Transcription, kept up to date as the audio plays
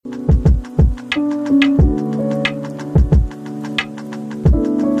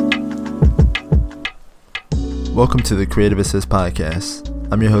Welcome to the Creative Assist Podcast.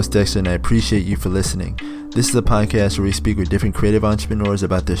 I'm your host Dexter and I appreciate you for listening. This is a podcast where we speak with different creative entrepreneurs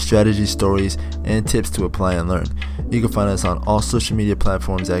about their strategies, stories, and tips to apply and learn. You can find us on all social media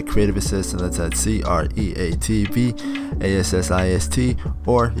platforms at Creative Assist, and that's at CreativeAssist,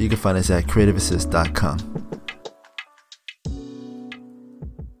 or you can find us at creativeassist.com.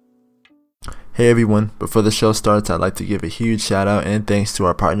 Hey everyone, before the show starts, I'd like to give a huge shout out and thanks to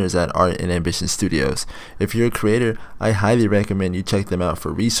our partners at Art and Ambition Studios. If you're a creator, I highly recommend you check them out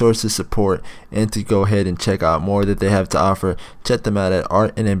for resources, support, and to go ahead and check out more that they have to offer. Check them out at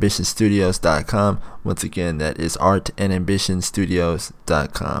artandambitionstudios.com. Once again, that is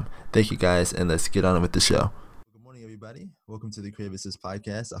artandambitionstudios.com. Thank you guys, and let's get on with the show. Good morning everybody. Welcome to the Creative Assist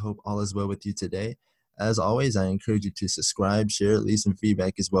Podcast. I hope all is well with you today. As always, I encourage you to subscribe, share, leave some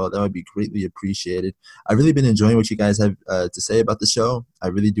feedback as well. That would be greatly appreciated. I've really been enjoying what you guys have to say about the show. I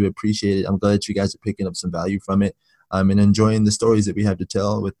really do appreciate it. I'm glad that you guys are picking up some value from it and enjoying the stories that we have to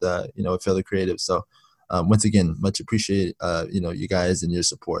tell with with fellow creatives. So once again, much appreciate you guys and your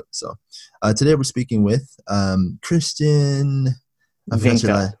support. So today we're speaking with Khristian.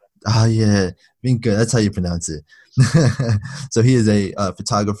 Vinca. Vinca. That's how you pronounce it. So he is a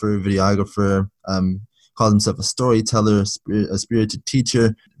photographer, videographer, calls himself a storyteller, a spirited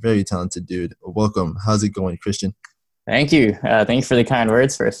teacher, very talented dude. Welcome. How's it going, Khristian? Thank you. Thank you for the kind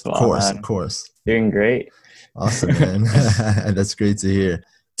words, first of all. Of course. Doing great. Awesome, man. That's great to hear.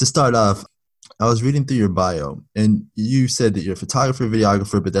 To start off, I was reading through your bio, and you said that you're a photographer,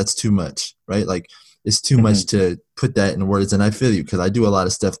 videographer, but that's too much, right? Like, it's too much to put that in words, and I feel you because I do a lot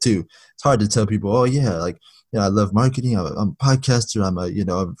of stuff too. It's hard to tell people, oh yeah, like, I love marketing. I'm a podcaster. I'm a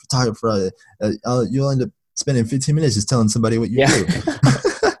photographer. You'll end up spending 15 minutes just telling somebody what you do.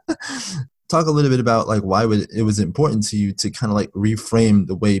 Talk a little bit about like why it was important to you to kind of like reframe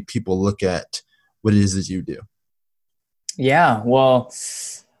the way people look at what it is that you do. Yeah, well,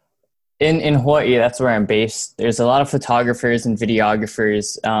 in Hawaii, that's where I'm based. There's a lot of photographers and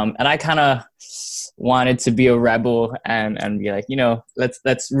videographers, and I kind of wanted to be a rebel and be like,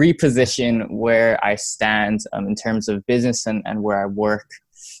 let's reposition where I stand in terms of business and where I work.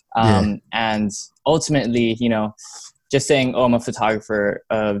 And ultimately, just saying, oh, I'm a photographer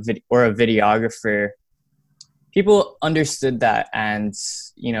or a videographer, people understood that. And,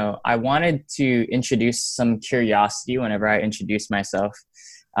 I wanted to introduce some curiosity whenever I introduce myself,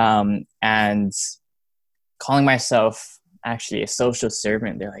 and calling myself actually a social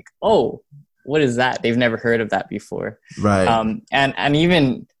servant. They're like, oh, what is that? They've never heard of that before. Right. And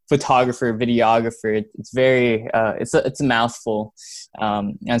even photographer, videographer, it's very, it's a mouthful.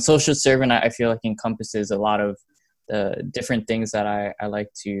 And social servant, I feel like encompasses a lot of the different things that I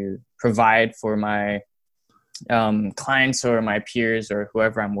like to provide for my clients or my peers or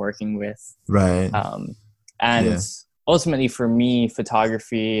whoever I'm working with. Right. Ultimately for me,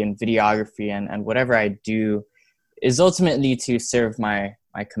 photography and videography and whatever I do is ultimately to serve my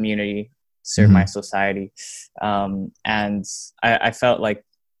community, serve my society. And I felt like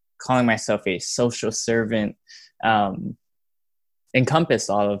calling myself a social servant encompass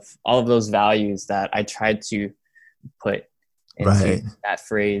all of those values that I tried to put into that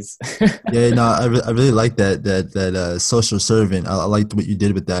phrase. I really like that social servant. I liked what you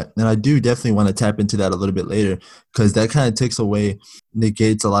did with that. And I do definitely want to tap into that a little bit later because that kind of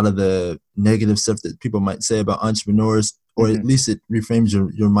negates a lot of the negative stuff that people might say about entrepreneurs, or at least it reframes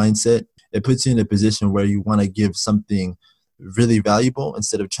your mindset. It puts you in a position where you want to give something really valuable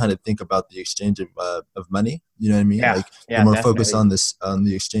instead of trying to think about the exchange of money. You know what I mean? Yeah, you're more focused on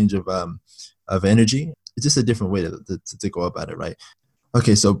the exchange of energy. It's just a different way to go about it, right?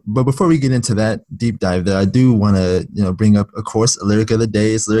 Okay, but before we get into that deep dive there, I do want to bring up, of course, a lyric of the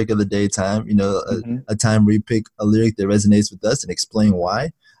day. It's lyric of the day time. A time where you pick a lyric that resonates with us and explain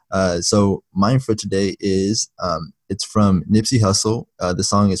why. So mine for today is it's from Nipsey Hussle. The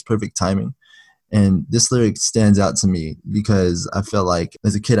song is Perfect Timing. And this lyric stands out to me because I felt like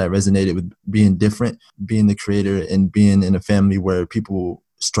as a kid, I resonated with being different, being the creator, and being in a family where people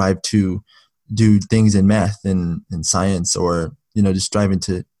strive to do things in math and science, or, just striving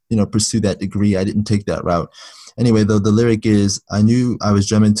to, pursue that degree. I didn't take that route. Anyway, though, the lyric is, I knew I was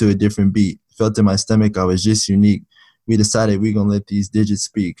drumming to a different beat. Felt in my stomach, I was just unique. We decided we're going to let these digits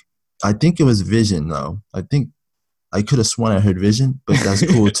speak. I think it was vision, though. I could have sworn I heard vision, but that's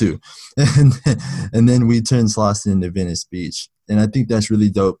cool too. And then we turned Slauson into Venice Beach. And I think that's really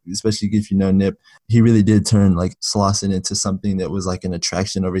dope, especially if you know Nip. He really did turn like Slauson into something that was like an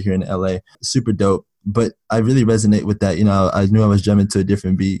attraction over here in LA. Super dope. But I really resonate with that. I knew I was jumping to a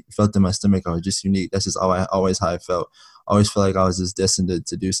different beat. Felt in my stomach, I was just unique. That's just always how I felt. I always felt like I was just destined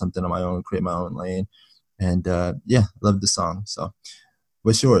to do something on my own, create my own lane. And yeah, love the song. So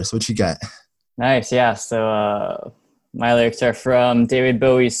what's yours? What you got? Nice. Yeah. So my lyrics are from David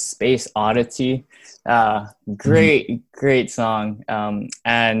Bowie's Space Oddity. Mhm. Great song.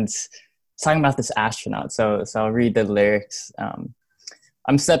 And it's talking about this astronaut. So I'll read the lyrics.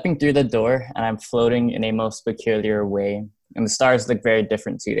 I'm stepping through the door and I'm floating in a most peculiar way. And the stars look very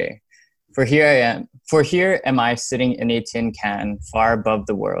different today. For here am I sitting in a tin can far above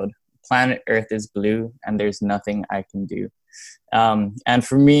the world. Planet Earth is blue and there's nothing I can do. And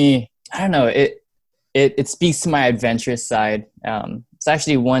for me, I don't know, it speaks to my adventurous side. It's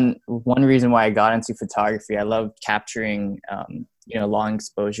actually one reason why I got into photography. I love capturing, long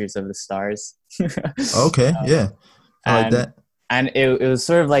exposures of the stars. Okay, yeah, I like and that. and it was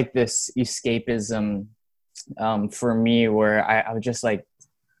sort of like this escapism for me, where I would just like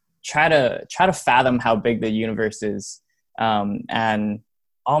try to fathom how big the universe is, and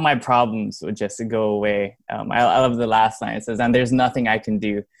all my problems would just go away. I love the last line. It says, "And there's nothing I can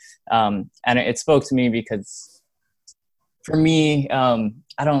do," and it spoke to me because for me,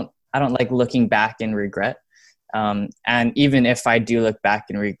 I don't like looking back in regret. And even if I do look back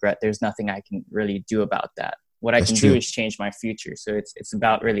and regret, there's nothing I can really do about that. What I That's can do true. is change my future. So it's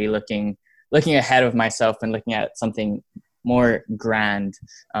about really looking ahead of myself and looking at something more grand,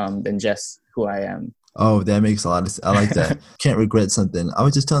 than just who I am. Oh, that makes a lot of sense. I like that. Can't regret something. I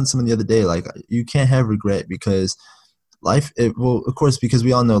was just telling someone the other day, like you can't have regret because well, of course, because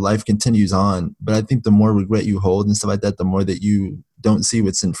we all know life continues on. But I think the more regret you hold and stuff like that, the more that you don't see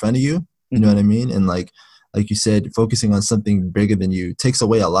what's in front of you. You know what Hmm. I mean? And like you said, focusing on something bigger than you takes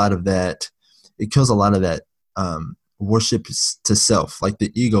away a lot of that. It kills a lot of that worship to self, like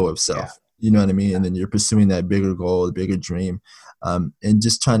the ego of Yeah. self. You know what I mean? And then you're pursuing that bigger goal, the bigger dream, and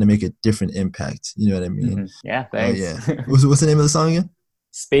just trying to make a different impact. You know what I mean? Yeah. Oh Thanks. yeah. What's the name of the song again?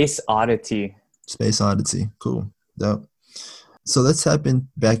 Space Oddity. Space Oddity. Cool. Dope. So let's tap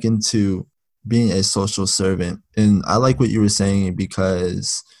back into being a social servant. And I like what you were saying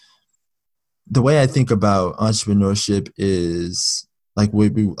because the way I think about entrepreneurship is like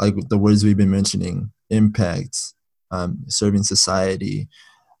the words we've been mentioning, impact, serving society.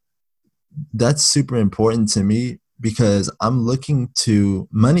 That's super important to me because I'm looking to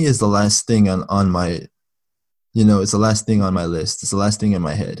money is the last thing on my, it's the last thing on my list. It's the last thing in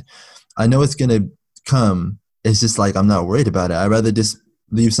my head. I know it's gonna come. It's just like I'm not worried about it. I'd rather just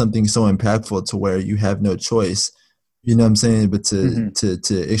leave something so impactful to where you have no choice. You know what I'm saying? But to Hmm. to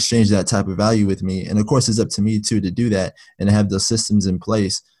to exchange that type of value with me. And of course it's up to me too to do that and have those systems in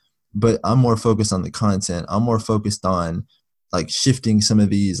place. But I'm more focused on the content. I'm more focused on like shifting some of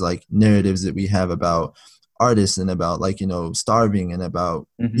these like narratives that we have about artists and about like, starving and about,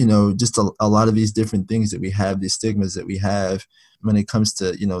 Hmm. just a lot of these different things that we have, these stigmas that we have when it comes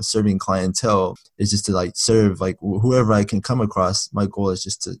to serving clientele is just to like serve like whoever I can come across. My goal is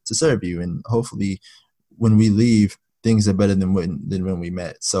just to serve you, and hopefully when we leave things are better than when we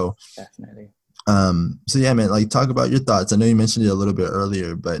met. So Definitely. so yeah, man, like talk about your thoughts. I know you mentioned it a little bit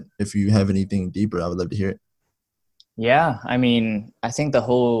earlier, but if you have anything deeper I would love to hear it. Yeah, I mean, I think the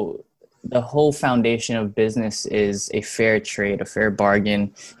whole foundation of business is a fair trade, a fair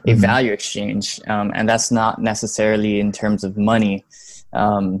bargain, a Mm-hmm. value exchange, and that's not necessarily in terms of money.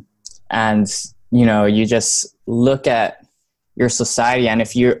 Um, and you just look at your society, and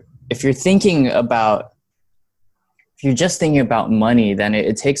if you're thinking about if you're just thinking about money, then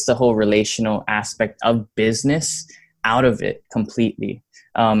it takes the whole relational aspect of business out of it completely.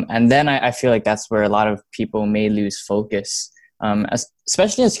 And then I feel like that's where a lot of people may lose focus.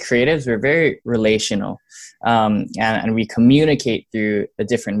 Especially as creatives, we're very relational, and we communicate through a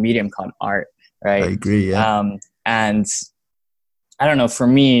different medium called art, I right? agree. Yeah. And I don't know, for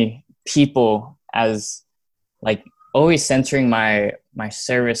me, people as like always centering my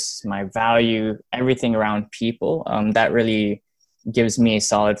service, my value, everything around people. That really gives me a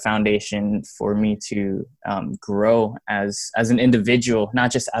solid foundation for me to grow as an individual,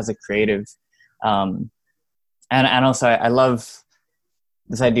 not just as a creative. Um, and also I love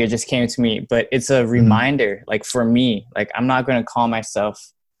this idea just came to me, but it's a Mm-hmm. reminder, like for me, like I'm not going to call myself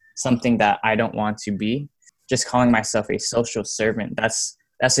something that I don't want to be. Just calling myself a social servant. That's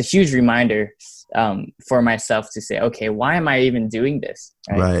a huge reminder, for myself to say, okay, why am I even doing this?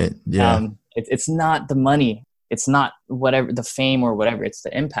 Right? Right. Yeah. It's not the money. It's not whatever the fame or whatever. It's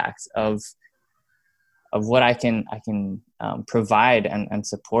the impact of what I can provide and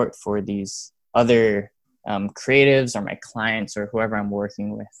support for these other creatives or my clients or whoever I'm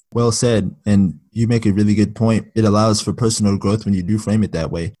working with. Well said. And you make a really good point. It allows for personal growth when you do frame it that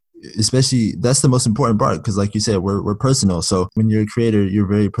way. especially that's the most important part, because like you said, we're personal. So when you're a creator, you're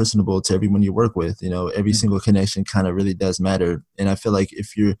very personable to everyone you work with. Every single connection kind of really does matter. And I feel like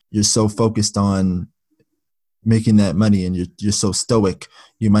if you're so focused on making that money and you're so stoic,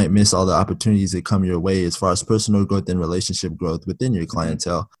 you might miss all the opportunities that come your way as far as personal growth and relationship growth within your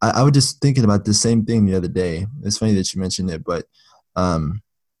clientele. I was just thinking about the same thing the other day. It's funny that you mentioned it, but I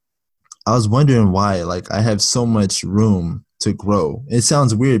was wondering why, like, I have so much room to grow. It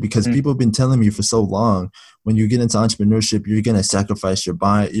sounds weird because people have been telling me for so long, when you get into entrepreneurship, you're going to sacrifice your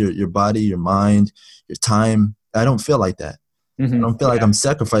body, your mind, your time. I don't feel like that. I don't feel like I'm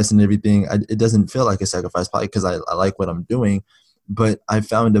sacrificing everything. It doesn't feel like a sacrifice, probably because I like what I'm doing. But I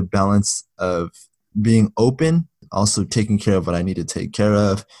found a balance of being open, also taking care of what I need to take care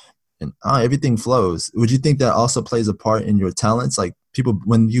of, and everything flows. Would you think that also plays a part in your talents? Like, people,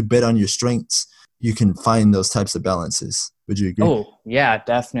 when you bet on your strengths, you can find those types of balances. Would you agree? Oh, yeah,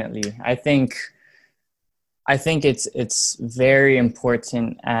 definitely. I think it's very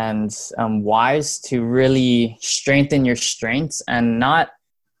important and wise to really strengthen your strengths and not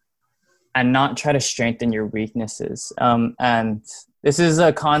try to strengthen your weaknesses. And this is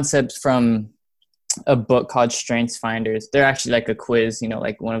a concept from a book called Strengths Finders. They're actually like a quiz,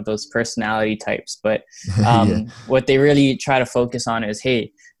 like one of those personality types. But what they really try to focus on is,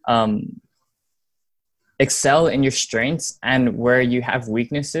 hey, excel in your strengths, and where you have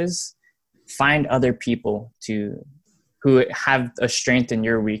weaknesses, find other people who have a strength in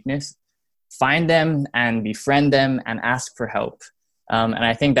your weakness, find them and befriend them and ask for help. And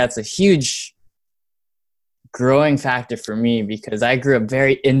I think that's a huge growing factor for me, because I grew up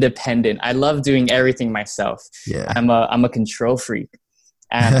very independent. I love doing everything myself. Yeah. I'm a control freak.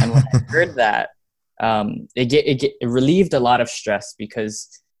 And when I heard that, it relieved a lot of stress, because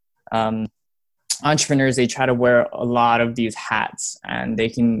entrepreneurs, they try to wear a lot of these hats, and they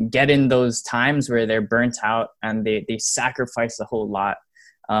can get in those times where they're burnt out and they sacrifice a whole lot.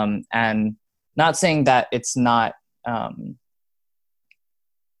 And not saying that it's not,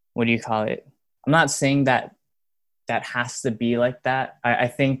 what do you call it? I'm not saying that has to be like that. I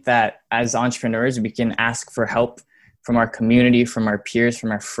think that as entrepreneurs, we can ask for help from our community, from our peers,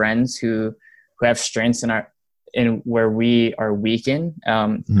 from our friends who have strengths in where we are weak in.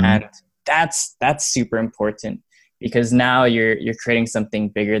 And that's super important, because now you're creating something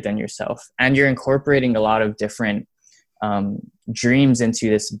bigger than yourself, and you're incorporating a lot of different dreams into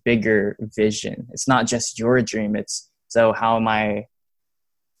this bigger vision. It's not just your dream. It's, so how am I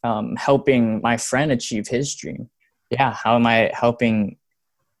helping my friend achieve his dream? Yeah, how am I helping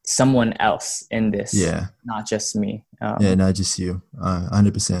someone else in this? Yeah, not just me. Not just you.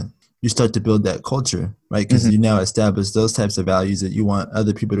 100%. You start to build that culture, right? Because you now establish those types of values that you want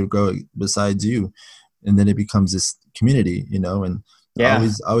other people to grow besides you, and then it becomes this community, And I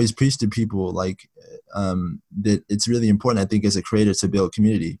always preach to people like that. It's really important, I think, as a creator, to build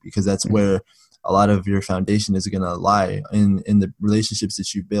community, because that's where a lot of your foundation is going to lie, in the relationships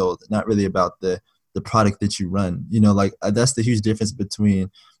that you build, not really about the product that you run. That's the huge difference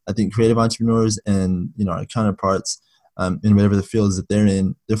between, I think, creative entrepreneurs and our counterparts. In whatever the fields that they're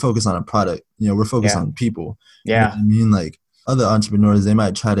in, they're focused on a product. We're focused on people. Yeah. I mean, like, other entrepreneurs, they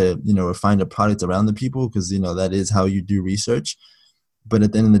might try to, find a product around the people, because, that is how you do research. But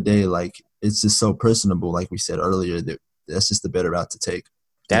at the end of the day, like, it's just so personable, like we said earlier, that's just the better route to take.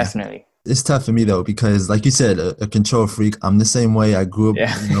 Definitely. Yeah. It's tough for me, though, because like you said, a control freak. I'm the same way. I grew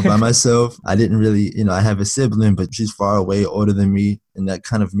up by myself. I didn't really, I have a sibling, but she's far away, older than me. And that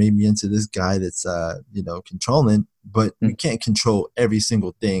kind of made me into this guy that's, controlling. But you can't control every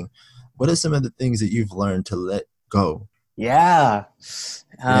single thing. What are some of the things that you've learned to let go? Yeah.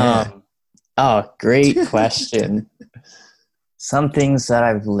 Oh, great question. Some things that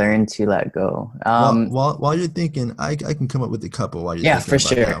I've learned to let go. While you're thinking, I can come up with a couple while you're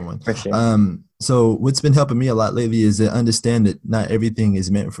thinking about that one. For sure. So what's been helping me a lot lately is to understand that not everything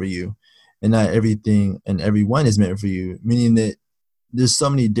is meant for you, and not everything and everyone is meant for you, meaning that there's so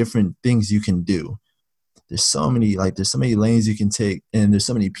many different things you can do. There's so many lanes you can take, and there's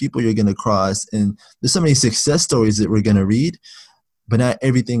so many people you're going to cross, and there's so many success stories that we're going to read, but not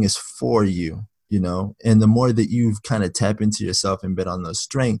everything is for you. And the more that you've kind of tap into yourself and bet on those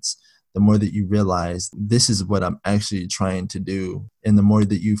strengths, the more that you realize this is what I'm actually trying to do. And the more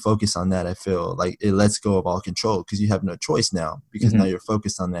that you focus on that, I feel like it lets go of all control, because you have no choice now, because now you're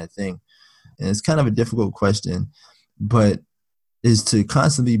focused on that thing. And it's kind of a difficult question, but is to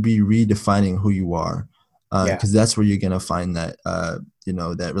constantly be redefining who you are. Because that's where you're going to find that,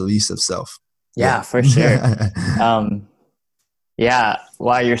 that release of self. Yeah, for sure.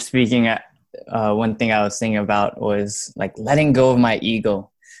 While you're speaking, one thing I was thinking about was like letting go of my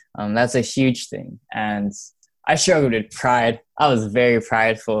ego. That's a huge thing. And I struggled with pride. I was very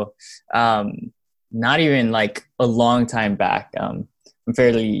prideful. Not even like a long time back. I'm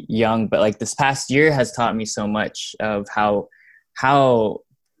fairly young, but like this past year has taught me so much of how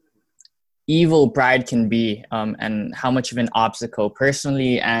evil pride can be, and how much of an obstacle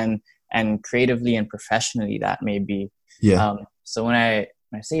personally and creatively and professionally that may be. Yeah. So when I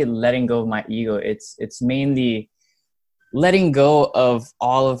say letting go of my ego, it's mainly letting go of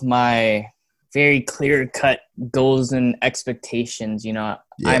all of my very clear-cut goals and expectations. You know,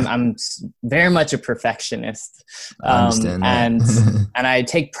 Yeah. I'm very much a perfectionist, I understand that. and I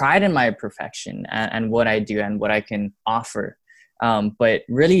take pride in my perfection and what I do and what I can offer. But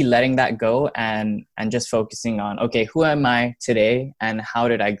really letting that go and just focusing on, okay, who am I today and how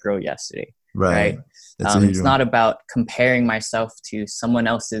did I grow yesterday? Right. Right. That's a huge It's one. not about comparing myself to someone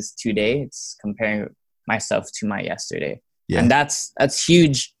else's today. It's comparing myself to my yesterday. Yeah. And that's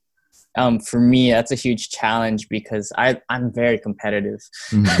huge. For me, that's a huge challenge because I'm very competitive.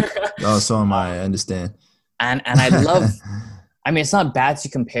 Oh, so am I. I understand. And I love, I mean, it's not bad to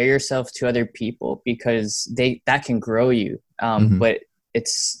compare yourself to other people because that can grow you. But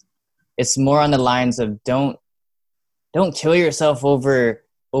it's more on the lines of don't kill yourself over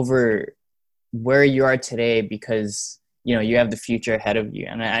where you are today because, you know, you have the future ahead of you.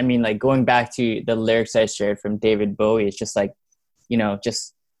 And I mean, like going back to the lyrics I shared from David Bowie, it's just like, you know,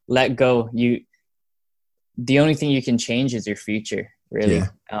 just let go. The only thing you can change is your future, really.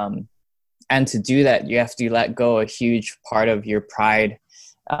 Yeah. And to do that, you have to let go a huge part of your pride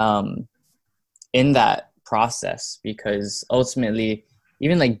in that process, because ultimately,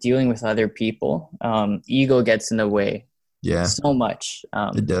 even like dealing with other people, ego gets in the way Yeah. so much.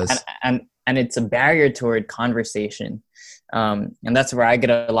 It does. And it's a barrier toward conversation. And that's where I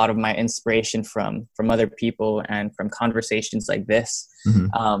get a lot of my inspiration from other people and from conversations like this.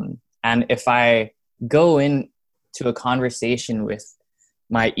 And if I go into a conversation with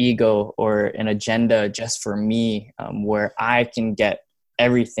my ego or an agenda just for me, where I can get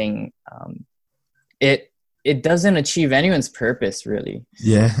everything, it doesn't achieve anyone's purpose, really.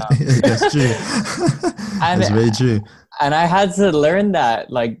 Yeah, that's true. That's very true. And I had to learn that.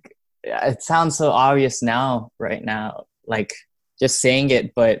 Like, it sounds so obvious right now, like just saying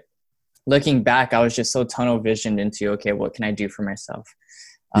it, but looking back, I was just so tunnel visioned into, okay, what can I do for myself?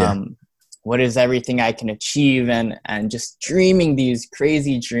 Yeah. What is everything I can achieve, and just dreaming these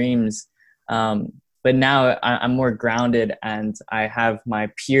crazy dreams. But now I'm more grounded, and I have my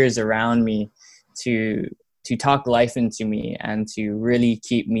peers around me to talk life into me and to really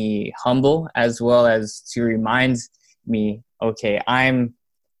keep me humble, as well as to remind me, okay, I'm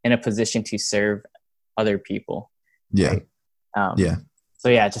in a position to serve other people. Yeah. Right? Yeah. So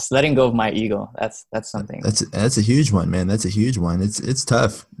yeah, just letting go of my ego. That's something. That's a huge one, man. That's a huge one. It's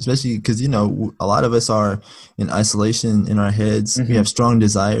tough, especially because, you know, a lot of us are in isolation in our heads. We have strong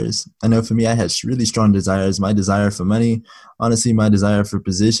desires. I know for me, I had really strong desires. My desire for money, honestly, my desire for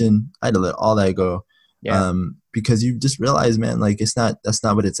position. I had to let all that go. Yeah. Because you just realize, man, like that's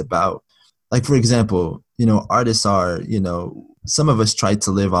not what it's about. Like, for example, you know, artists are, you know, some of us try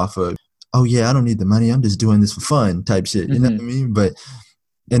to live off of, oh yeah, I don't need the money, I'm just doing this for fun type shit. You know what I mean?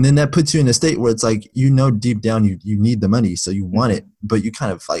 And then that puts you in a state where it's like, you know, deep down you need the money, so you want it, but you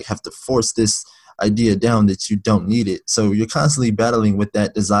kind of like have to force this idea down that you don't need it. So you're constantly battling with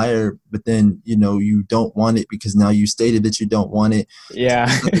that desire, but then, you know, you don't want it because now you stated that you don't want it. Yeah.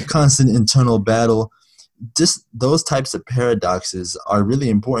 So it's like a constant internal battle. Just those types of paradoxes are really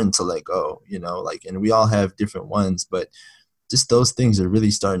important to let go, you know, like, and we all have different ones, but just those things are really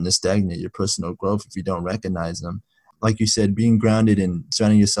starting to stagnate your personal growth if you don't recognize them. Like you said, being grounded and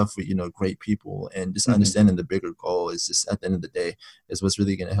surrounding yourself with, you know, great people and just understanding the bigger goal is just, at the end of the day, is what's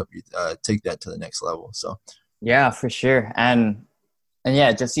really going to help you take that to the next level. So yeah, for sure. And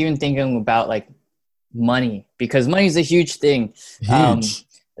yeah, just even thinking about like money, because money is a huge thing. huge.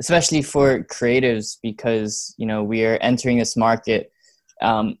 Especially for creatives, because, you know, we are entering this market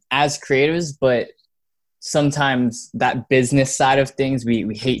as creatives, but sometimes that business side of things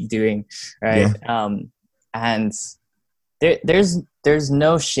we hate doing, right? Yeah. And there's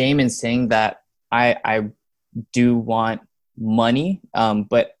no shame in saying that I do want money,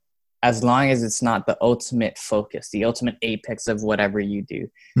 but as long as it's not the ultimate focus, the ultimate apex of whatever you do,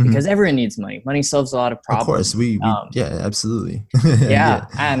 because everyone needs money. Money solves a lot of problems. Of course, yeah, absolutely. Yeah.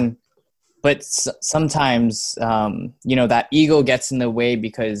 But sometimes, you know, that ego gets in the way,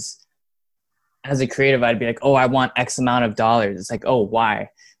 because as a creative, I'd be like, oh, I want X amount of dollars. It's like, oh, why?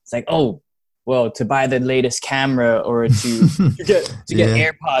 It's like, oh, well, to buy the latest camera, or to get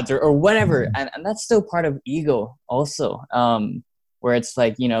Yeah. AirPods or whatever. And that's still part of ego also. where it's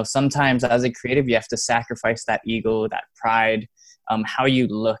like, you know, sometimes as a creative, you have to sacrifice that ego, that pride, how you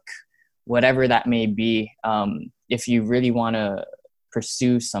look, whatever that may be, if you really want to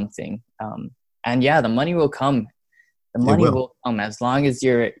pursue something. And yeah, the money will come. The money will come as long as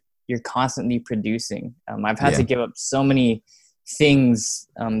you're constantly producing. I've had to give up so many things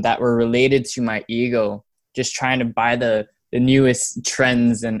that were related to my ego, just trying to buy the newest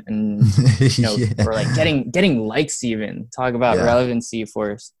trends and you know, or like getting likes, even talk about relevancy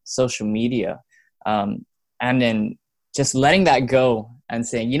for social media, and then just letting that go and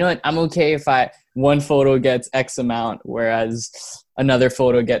saying, you know what, I'm okay if one photo gets X amount, whereas another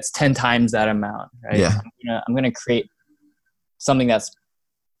photo gets 10 times that amount, right? Yeah. I'm gonna create something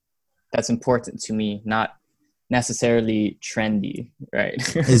that's important to me, not necessarily trendy, right?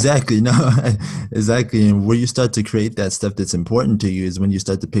 Exactly. No, exactly. And where you start to create that stuff that's important to you is when you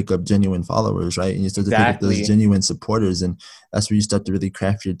start to pick up genuine followers, right? And you start to pick up those genuine supporters. And that's where you start to really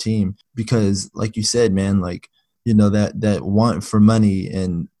craft your team. Because like you said, man, like, you know, that want for money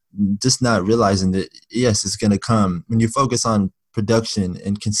and just not realizing that, yes, it's going to come. When you focus on production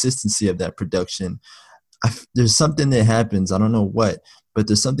and consistency of that production, there's something that happens. I don't know what, but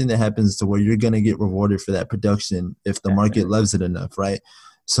there's something that happens to where you're going to get rewarded for that production if the market loves it enough, right?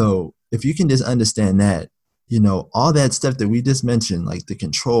 So if you can just understand that, you know, all that stuff that we just mentioned, like the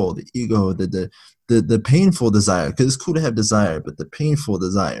control, the ego, the painful desire, because it's cool to have desire, but the painful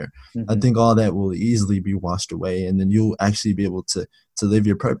desire, I think all that will easily be washed away, and then you'll actually be able to live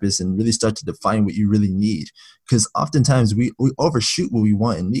your purpose and really start to define what you really need. Because oftentimes we overshoot what we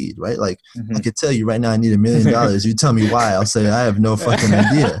want and need, right? Like I could tell you right now I need $1 million. You tell me why, I'll say I have no fucking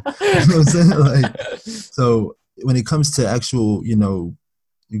idea. You know what I'm saying? Like, so when it comes to actual, you know,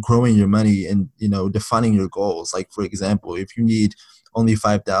 growing your money and, you know, defining your goals, like for example, if you need only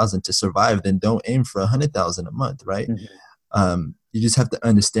 5,000 to survive, then don't aim for 100,000 a month, right? You just have to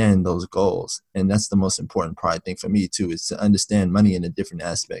understand those goals, and that's the most important part, I think, for me too, is to understand money in a different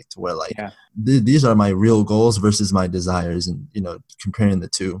aspect, where like these are my real goals versus my desires, and, you know, comparing the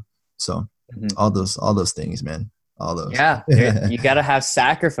two. So all those things, man. All those. Yeah, you gotta have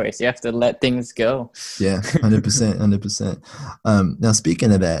sacrifice. You have to let things go. Yeah, 100%, 100%. Now,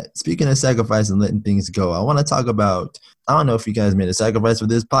 speaking of sacrifice and letting things go, I want to talk about, I don't know if you guys made a sacrifice for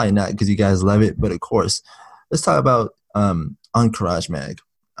this, probably not because you guys love it, but of course, let's talk about Encourage Mag.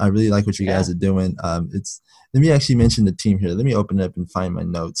 I really like what you guys are doing. Let me actually mention the team here. Let me open it up and find my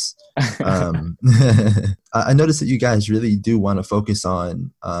notes. I noticed that you guys really do want to focus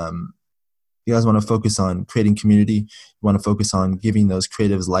on creating community. You want to focus on giving those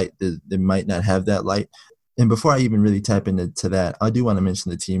creatives light that might not have that light. And before I even really tap into that, I do want to mention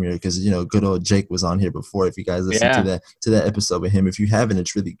the team here because, you know, good old Jake was on here before. If you guys listen to that episode with him, if you haven't,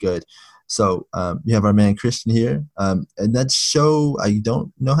 it's really good. So we have our man Khristian here. And that show, I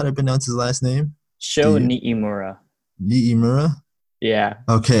don't know how to pronounce his last name. Sho Niimura. Niimura? Yeah.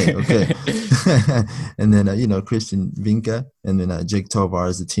 Okay. And then, you know, Khristian Vinca, and then Jake Tovar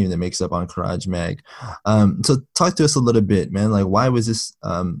is the team that makes up Encourage Mag. So talk to us a little bit, man. Like, why was this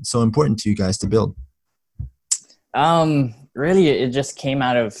so important to you guys to build? Really, it just came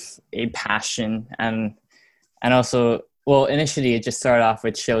out of a passion, and also, well, initially it just started off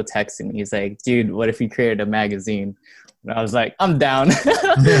with Sho texting me. He's like, dude, what if you created a magazine? And I was like, I'm down.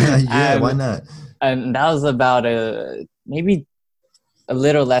 Why not? And that was about maybe a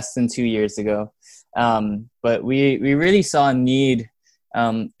little less than 2 years ago. But we really saw a need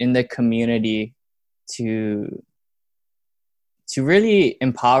in the community to really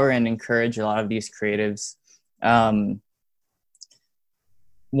empower and encourage a lot of these creatives.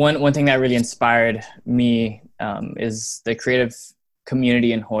 One thing that really inspired me is the creative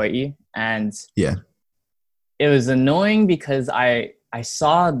community in Hawaii. And it was annoying because I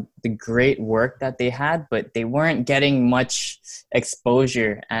saw the great work that they had, but they weren't getting much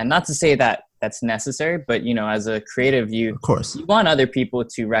exposure. And not to say that that's necessary, but, you know, as a creative, you want other people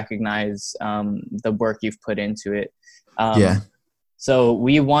to recognize the work you've put into it. So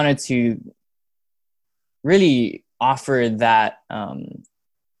we wanted to really offer that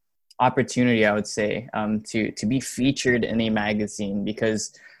opportunity, I would say, to be featured in a magazine,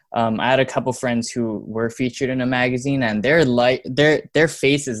 because I had a couple friends who were featured in a magazine, and their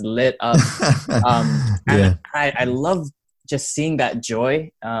faces lit up. And I love just seeing that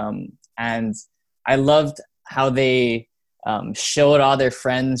joy. And I loved how they showed all their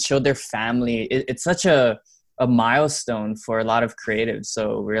friends, showed their family. It's such a milestone for a lot of creatives.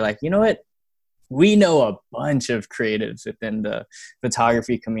 So we're like, you know what? We know a bunch of creatives within the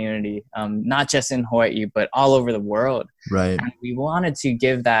photography community, not just in Hawaii, but all over the world. Right. And we wanted to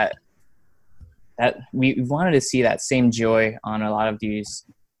give that that we wanted to see that same joy on a lot of these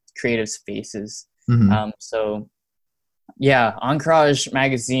creatives' faces. So yeah, Encourage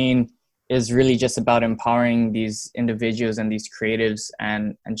magazine is really just about empowering these individuals and these creatives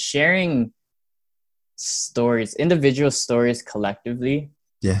and sharing stories, individual stories collectively.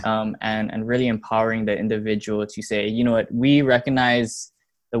 Yeah. And really empowering the individual to say, you know what, we recognize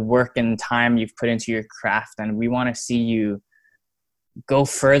the work and time you've put into your craft, and we want to see you go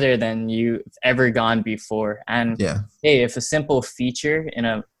further than you've ever gone before. And hey, if a simple feature in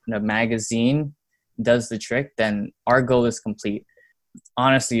a magazine does the trick, then our goal is complete.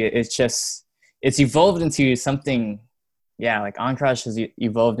 Honestly, it's evolved into something, like Encourage has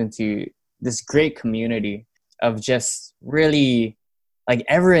evolved into this great community of just really, like,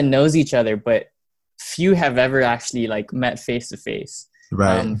 everyone knows each other, but few have ever actually like met face to face.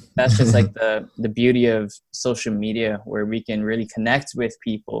 Right. That's just like the beauty of social media, where we can really connect with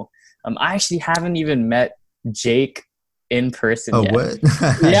people. I actually haven't even met Jake in person yet. What?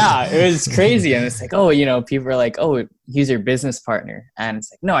 Yeah, it was crazy. And it's like, oh, you know, people are like, oh, he's your business partner. And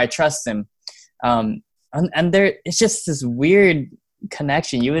it's like, no, I trust him. And there, it's just this weird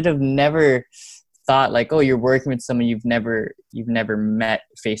connection. You would have never thought like, oh, you're working with someone you've never met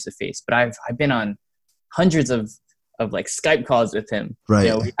face to face. But I've been on hundreds of like Skype calls with him. Right. You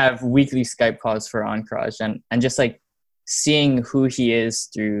know, we have weekly Skype calls for Encourage, and just like seeing who he is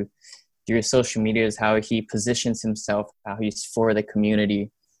through social media, is how he positions himself, how he's for the community.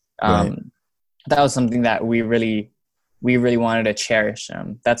 That was something that we really wanted to cherish.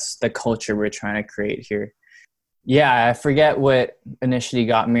 That's the culture we're trying to create here. Yeah, I forget what initially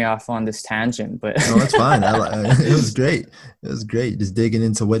got me off on this tangent, but no, that's fine. It was great. It was great just digging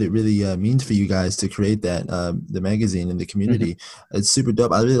into what it really means for you guys to create that the magazine and the community. It's super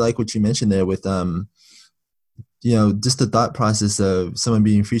dope. I really like what you mentioned there with you know, just the thought process of someone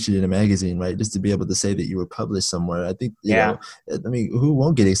being featured in a magazine, right? Just to be able to say that you were published somewhere. I think, you know, I mean, who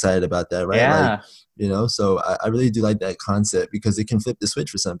won't get excited about that, right? Yeah. Like, you know, so I really do like that concept, because it can flip the switch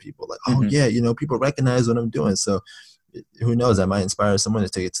for some people. Like, oh yeah, you know, people recognize what I'm doing. So who knows, I might inspire someone to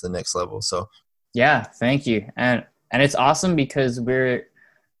take it to the next level. So yeah, thank you. And it's awesome because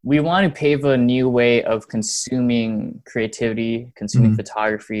we want to pave a new way of consuming creativity, consuming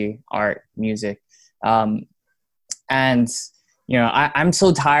photography, art, music. And, you know, I'm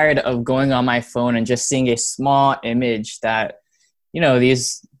so tired of going on my phone and just seeing a small image that, you know,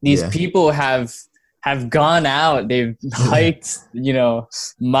 these people have gone out, they've hiked, you know,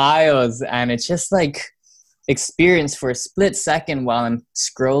 miles, and it's just like experience for a split second while I'm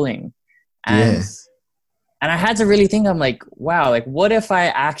scrolling. And I had to really think, I'm like, wow, like what if I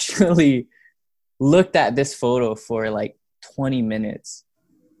actually looked at this photo for like 20 minutes?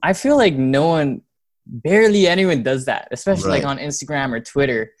 I feel like barely anyone does that, especially like on Instagram or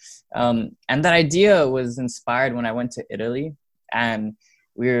Twitter. And that idea was inspired when I went to Italy, and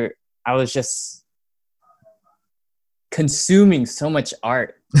I was just consuming so much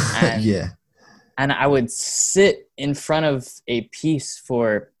art. And, and I would sit in front of a piece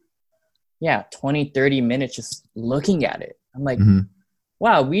for 20, 30 minutes just looking at it. I'm like,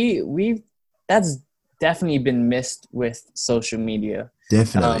 wow, that's definitely been missed with social media.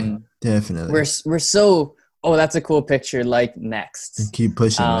 Definitely. We're so, oh, that's a cool picture, like next. And keep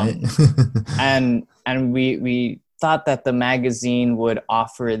pushing, right? and we thought that the magazine would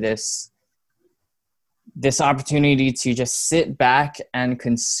offer this opportunity to just sit back and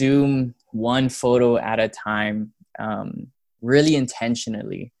consume one photo at a time, really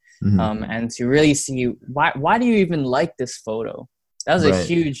intentionally, and to really see why do you even like this photo? That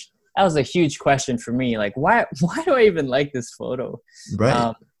was a huge question for me. Like, why do I even like this photo?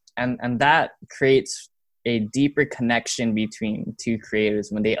 Right. And that creates a deeper connection between two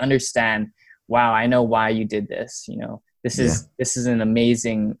creators when they understand, wow, I know why you did this. You know, this is an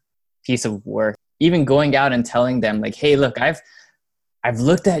amazing piece of work. Even going out and telling them like, hey, look, I've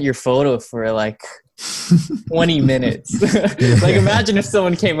looked at your photo for like 20 minutes. Like, imagine if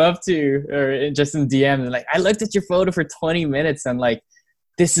someone came up to you or just in DM and like, I looked at your photo for 20 minutes and like,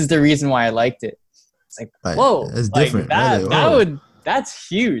 this is the reason why I liked it. It's like, whoa, that's like different. That's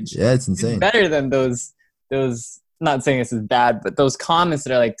huge. Yeah, it's insane. It's better than those, not saying this is bad, but those comments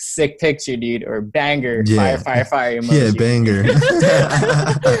that are like, sick picture, dude, or banger, fire emoji. Yeah, banger.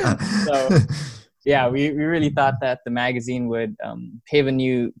 So yeah, we really thought that the magazine would pave a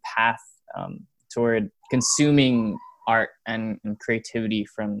new path toward consuming art and creativity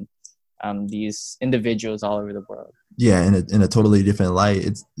from these individuals all over the world. Yeah, in a totally different light.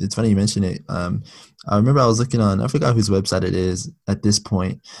 It's funny you mention it. I remember I was looking on, I forgot whose website it is at this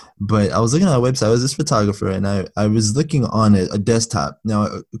point, but I was looking on a website. I was this photographer, and I was looking on a desktop. Now,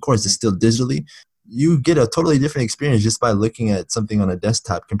 of course, it's still digitally, you get a totally different experience just by looking at something on a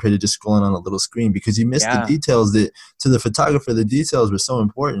desktop compared to just scrolling on a little screen, because you miss the Yeah. details that, to the photographer, the details were so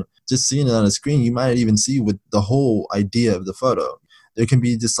important. Just seeing it on a screen, you might not even see with the whole idea of the photo. There can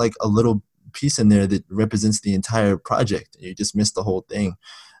be just like a little piece in there that represents the entire project. You just miss the whole thing.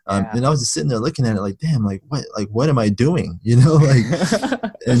 Yeah. And I was just sitting there looking at it like, damn, like what am I doing? Like,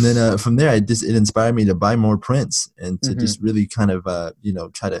 and then from there, it inspired me to buy more prints and to just really kind of,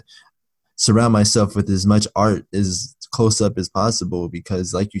 try to surround myself with as much art as close up as possible,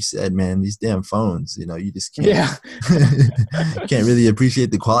 because like you said, man, these damn phones, you just can't, Yeah. can't really appreciate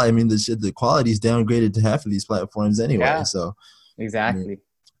the quality. I mean, the quality's downgraded to half of these platforms anyway. Yeah. So, Exactly.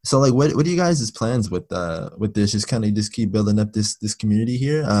 so like, what are you guys' plans with this? Just kind of just keep building up this community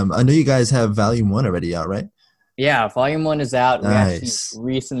here. I know you guys have Volume 1 already out, right? Yeah, Volume 1 is out. We actually Nice.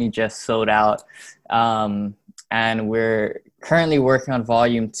 recently just sold out. And we're currently working on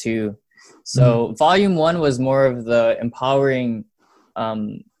Volume 2. So Volume 1 was more of the empowering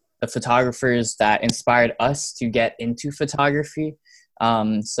the photographers that inspired us to get into photography.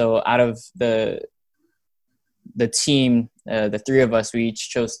 So out of the team, the three of us, we each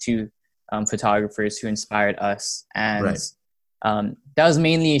chose two photographers who inspired us. And Right. that was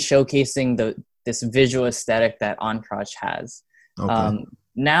mainly showcasing this visual aesthetic that Encroach has. Okay.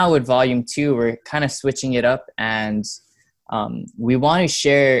 Now with Volume 2, we're kind of switching it up, and we want to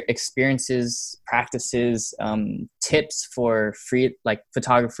share experiences, practices, tips for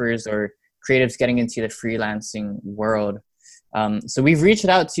photographers or creatives getting into the freelancing world. So we've reached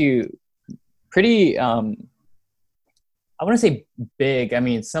out to pretty, I want to say big. I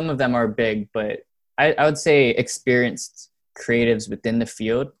mean, some of them are big, but I would say experienced creatives within the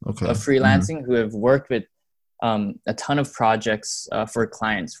field of freelancing who have worked with a ton of projects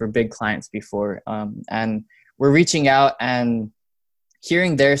for big clients before. And we're reaching out and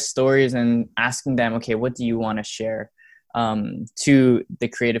hearing their stories and asking them, okay, what do you want to share to the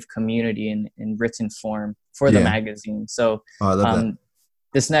creative community in written form for the magazine? So I love that.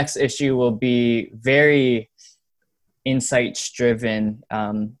 This next issue will be very insights driven.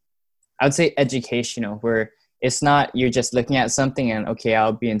 I would say educational, where it's not you're just looking at something and, okay,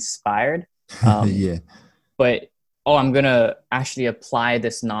 I'll be inspired. But, I'm going to actually apply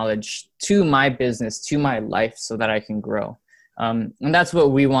this knowledge to my business, to my life, so that I can grow. And that's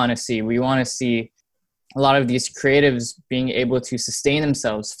what we want to see. We want to see a lot of these creatives being able to sustain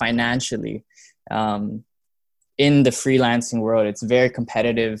themselves financially in the freelancing world. It's very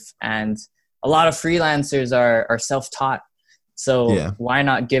competitive, and a lot of freelancers are self-taught. So why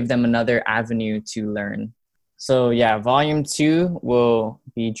not give them another avenue to learn? So yeah, Volume 2 will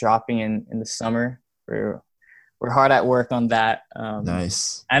be dropping in the summer. We're hard at work on that.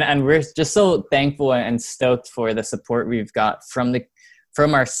 Nice. And we're just so thankful and stoked for the support we've got from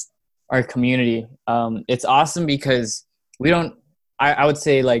our community. It's awesome because I would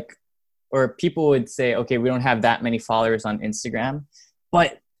say or people would say, okay, we don't have that many followers on Instagram.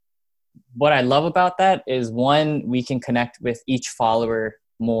 But what I love about that is, one, we can connect with each follower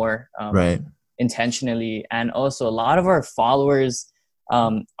more intentionally. And also a lot of our followers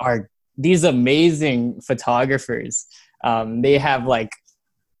are these amazing photographers. They have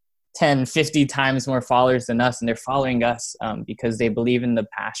 10, 50 times more followers than us, and they're following us because they believe in the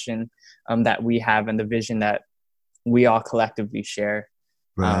passion that we have and the vision that we all collectively share.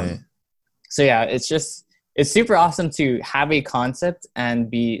 So yeah, it's super awesome to have a concept and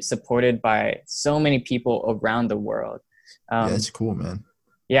be supported by so many people around the world. It's cool, man.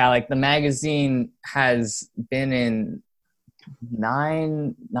 Yeah, the magazine has been in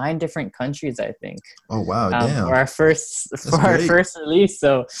nine different countries, I think. Oh wow, damn. For our first release.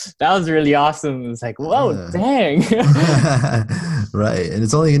 So that was really awesome. It was like, whoa, dang. Right. And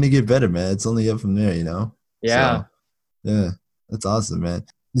it's only gonna get better, man. It's only up from there, Yeah. So, yeah, that's awesome, man.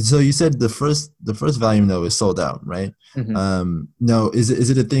 So you said the first volume though is sold out, right? No, is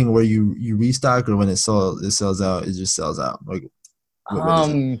it a thing where you restock, or when it sells out, it just sells out? What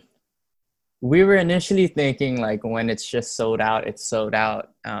is it? We were initially thinking when it's just sold out, it's sold out.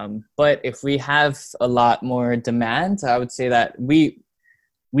 But if we have a lot more demand, I would say that we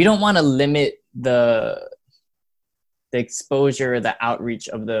don't want to limit the exposure, the outreach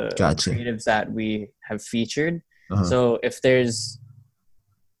of the creatives that we have featured. So if there's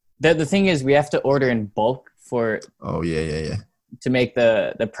the thing is, we have to order in bulk to make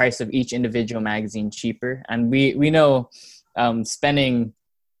the price of each individual magazine cheaper. And we know spending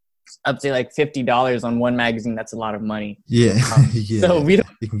up to $50 on one magazine, that's a lot of money. So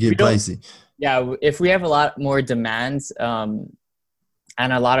it can get pricey. If we have a lot more demands and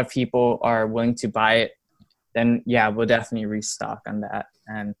a lot of people are willing to buy it, then we'll definitely restock on that.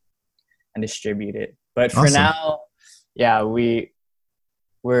 And and distribute it. But for Awesome. now, yeah, we're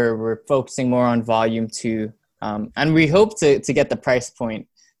focusing more on volume 2, and we hope to get the price point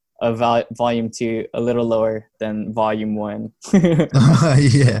of volume 2 a little lower than volume 1.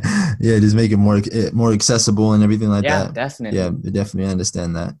 Yeah, just make it more accessible and everything like Yeah, that. Yeah, definitely. I definitely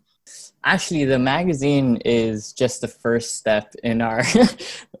understand that. Actually, the magazine is just the first step in our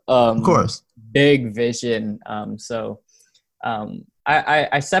Of um, course. big vision.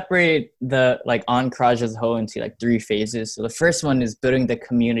 I separate the like Encourage as a whole into like 3 phases. So the first one is building the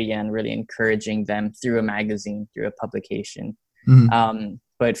community and really encouraging them through a magazine, through a publication. Hmm.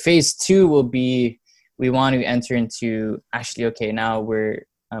 But phase 2 will be, we want to enter into actually, okay, now we're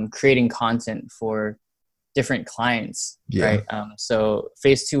creating content for different clients, Yeah. right? So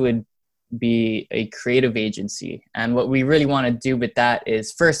phase 2 would be a creative agency. And what we really want to do with that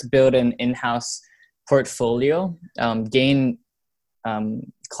is first build an in-house portfolio, gain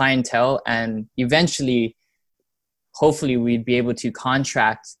clientele, and eventually, hopefully, we'd be able to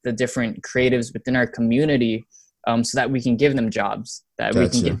contract the different creatives within our community, so that we can give them jobs, that we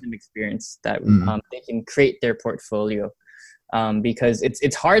can Gotcha. give them experience, that Hmm. they can create their portfolio. Because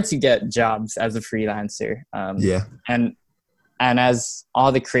it's hard to get jobs as a freelancer, Yeah. and as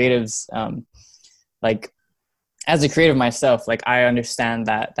all the creatives, like as a creative myself, like I understand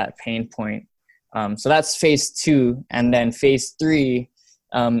that pain point. So that's phase 2, and then phase 3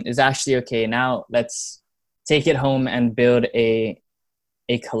 is actually, okay, now let's take it home and build a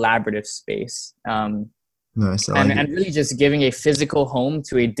collaborative space, Nice. I like and it. really just giving a physical home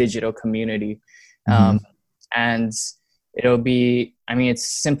to a digital community. Hmm. And it'll be, I mean, it's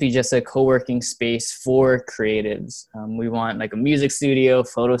simply just a co-working space for creatives. We want like a music studio,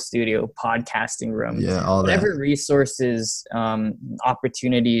 photo studio, podcasting room, Yeah, all that. whatever resources,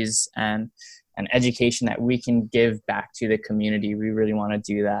 opportunities, and education that we can give back to the community. We really want to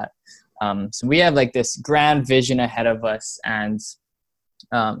do that. So we have like this grand vision ahead of us, and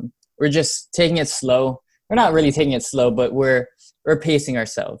we're just taking it slow. We're not really taking it slow, but we're pacing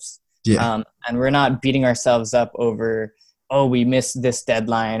ourselves, Yeah. and we're not beating ourselves up over, oh, we missed this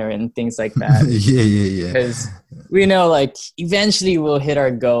deadline, or and things like that, Yeah, yeah, yeah. because we know like eventually we'll hit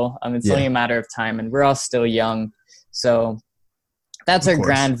our goal. It's only Yeah, a matter of time, and we're all still young, so that's of our course.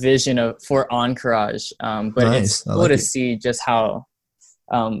 grand vision for Encourage. But it's Nice. I cool like to it. see just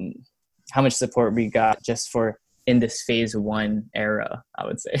um, how much support we got just for in this phase 1 era, I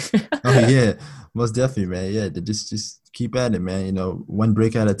would say. Oh yeah, most definitely, man. Yeah, just keep at it, man. One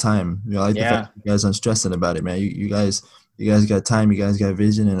break at a time. I like the fact Yeah. that you guys aren't stressing about it, man. You guys got time. You guys got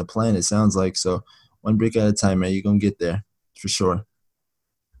vision and a plan. It sounds like so. One break at a time, man. You're gonna get there for sure.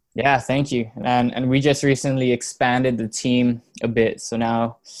 Yeah, thank you. And we just recently expanded the team a bit. So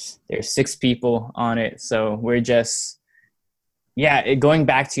now there's 6 people on it. So we're just, yeah, going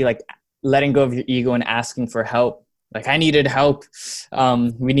back to like letting go of your ego and asking for help. Like I needed help.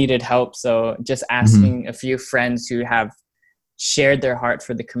 We needed help. So just Hmm. asking a few friends who have shared their heart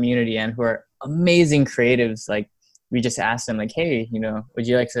for the community and who are amazing creatives. Like we just asked them like, hey, would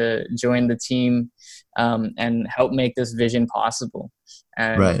you like to join the team, and help make this vision possible?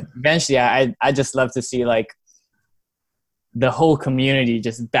 And Right. eventually I just love to see like the whole community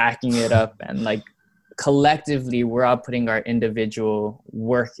just backing it up, and like collectively we're all putting our individual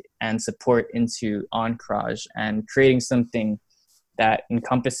work and support into Encourage and creating something that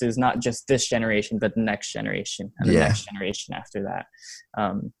encompasses not just this generation, but the next generation and the Yeah. next generation after that.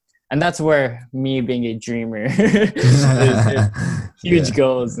 And that's where me being a dreamer is huge Yeah.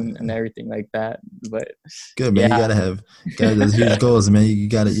 goals and everything like that. But Good, man. You yeah. gotta those huge goals, man. You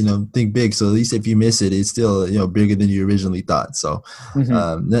gotta think big. So at least if you miss it, it's still bigger than you originally thought. So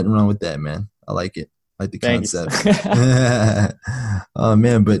Mhm. nothing wrong with that, man. I like it. I like the Thank you. concept. Oh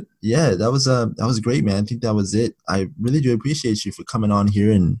man, but yeah, that was great, man. I think that was it. I really do appreciate you for coming on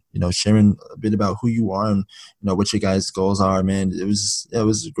here and sharing a bit about who you are and what your guys' goals are, man. It was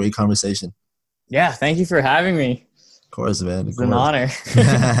a great conversation. Yeah, thank you for having me. Of course, man. Of It's an course. honor.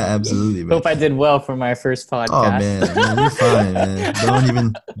 Absolutely, man. Hope I did well for my first Oh podcast. man, you're fine, man.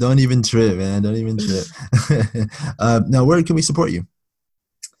 Don't even trip, man. Don't even trip. Now, where can we support you?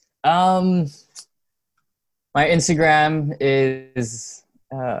 um My Instagram is,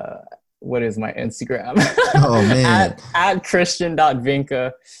 what is my Instagram? Oh man. at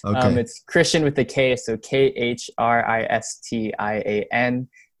Khristian.Vinca. Okay. It's Christian with a K, so Khristian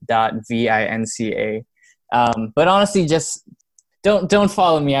 .Vinca. But honestly, just don't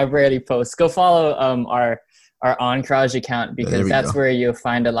follow me. I rarely post. Go follow our Encourage account, There because we that's go. where you'll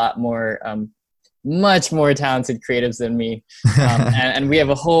find a lot more much more talented creatives than me. And we have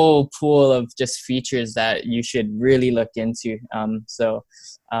a whole pool of just features that you should really look into. So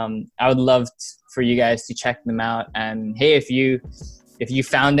I would love for you guys to check them out. And hey, if you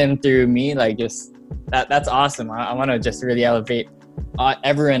found them through me, like, just that's awesome. I want to just really elevate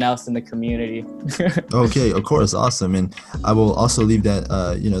everyone else in the community. Okay, of course, awesome. And I will also leave that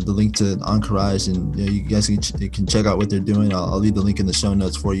the link to Encourage, and you guys can check out what they're doing. I'll leave the link in the show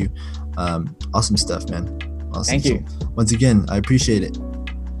notes for you. Awesome stuff, man. Awesome. Thank you. So, once again, I appreciate it.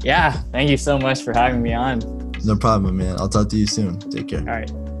 Yeah, thank you so much for having me on. No problem, man. I'll talk to you soon. Take care. All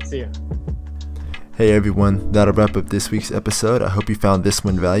right, see you. Hey everyone, that'll wrap up this week's episode. I hope you found this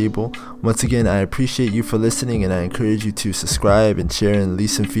one valuable. Once again, I appreciate you for listening, and I encourage you to subscribe and share and leave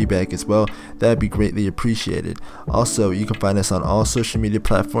some feedback as well. That'd be greatly appreciated. Also, you can find us on all social media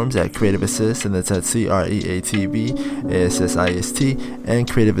platforms at Creative Assist, and that's at CreativeAssist and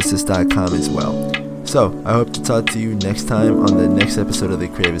creativeassist.com as well. So, I hope to talk to you next time on the next episode of the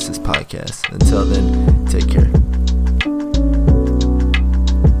Creative Assist podcast. Until then, take care.